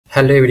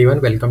Hello everyone,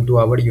 welcome to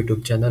our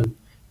YouTube channel.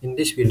 In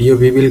this video,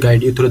 we will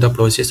guide you through the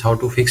process how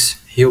to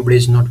fix Hue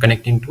bridge not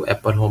connecting to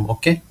Apple Home.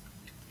 Okay.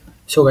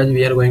 So guys,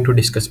 we are going to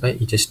discuss by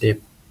each step.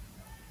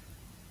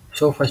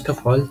 So first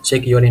of all,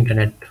 check your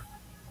internet.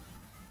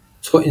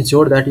 So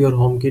ensure that your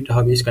HomeKit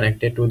hub is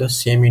connected to the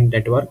same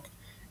network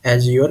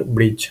as your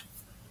bridge.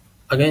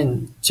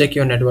 Again, check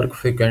your network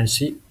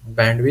frequency,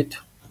 bandwidth,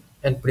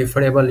 and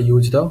preferable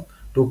use the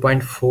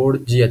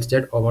 2.4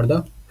 GHz over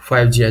the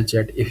 5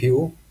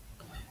 GHz.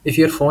 If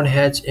your phone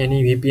has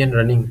any VPN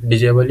running,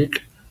 disable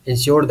it.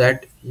 Ensure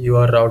that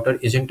your router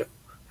isn't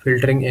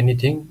filtering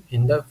anything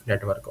in the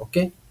network.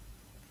 Okay,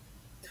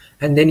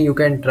 and then you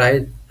can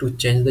try to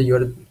change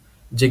your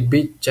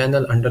Zigbee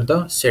channel under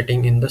the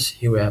setting in the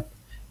Hue app.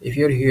 If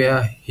your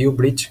Hue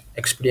bridge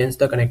experience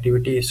the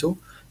connectivity issue,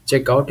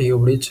 check out Hue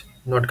bridge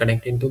not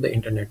connecting to the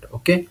internet.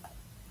 Okay,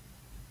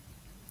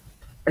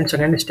 and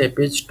second step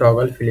is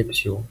toggle Philips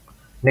Hue.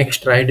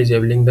 Next, try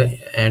disabling the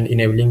and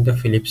enabling the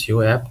Philips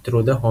Hue app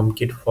through the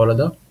HomeKit.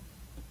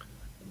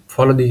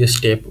 Follow this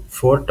step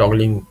for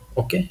toggling.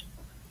 Okay,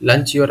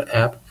 launch your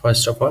app.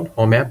 First of all,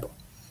 home app.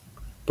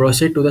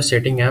 Proceed to the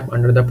setting app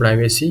under the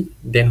privacy,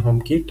 then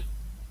HomeKit,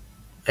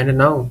 and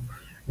now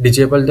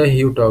disable the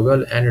Hue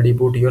toggle and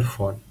reboot your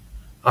phone.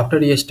 After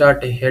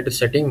restart, head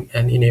setting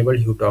and enable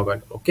Hue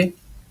toggle. Okay,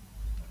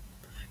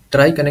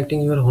 try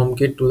connecting your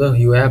HomeKit to the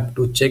Hue app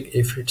to check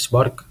if it's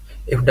work.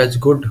 If that's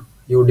good,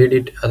 you did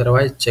it.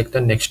 Otherwise, check the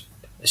next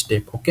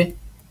step. Okay,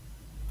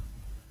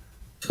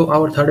 so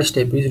our third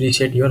step is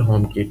reset your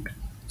HomeKit.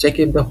 Check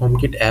if the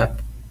HomeKit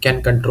app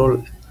can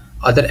control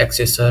other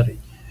accessory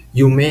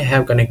you may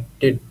have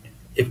connected.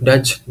 If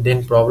does,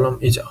 then problem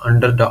is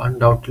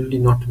undoubtedly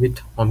not with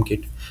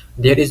HomeKit.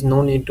 There is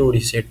no need to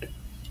reset.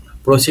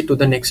 Proceed to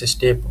the next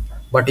step.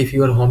 But if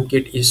your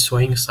HomeKit is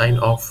showing sign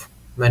of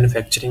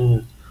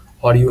manufacturing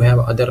or you have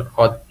other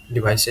odd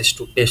devices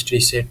to test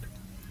reset,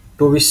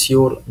 to be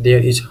sure there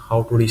is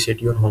how to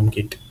reset your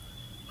HomeKit.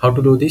 How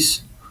to do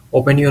this?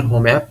 Open your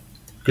home app,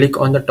 click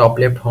on the top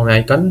left home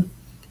icon,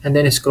 and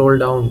then scroll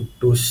down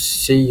to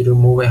see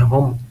remove a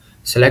home.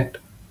 Select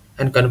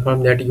and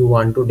confirm that you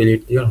want to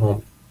delete your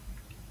home.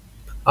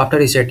 After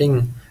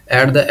resetting,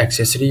 add the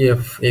accessory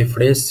of a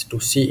phrase to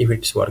see if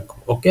it's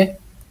work. Okay.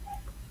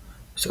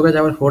 So guys,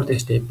 our fourth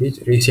step is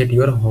reset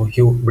your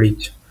Hue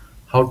bridge.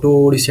 How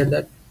to reset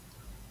that?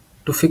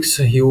 To fix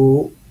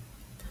Hue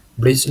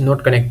bridge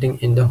not connecting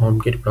in the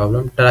HomeKit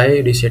problem, try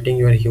resetting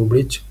your Hue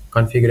bridge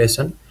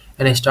configuration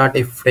and start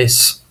a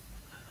fresh.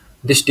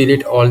 This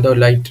delete all the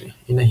light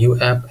in a Hue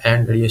app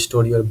and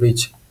restore your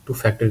bridge to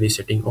factory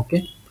resetting.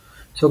 Okay.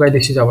 So guys,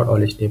 this is our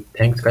all step.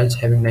 Thanks guys.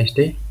 Having a nice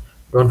day.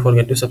 Don't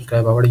forget to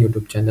subscribe our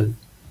YouTube channel.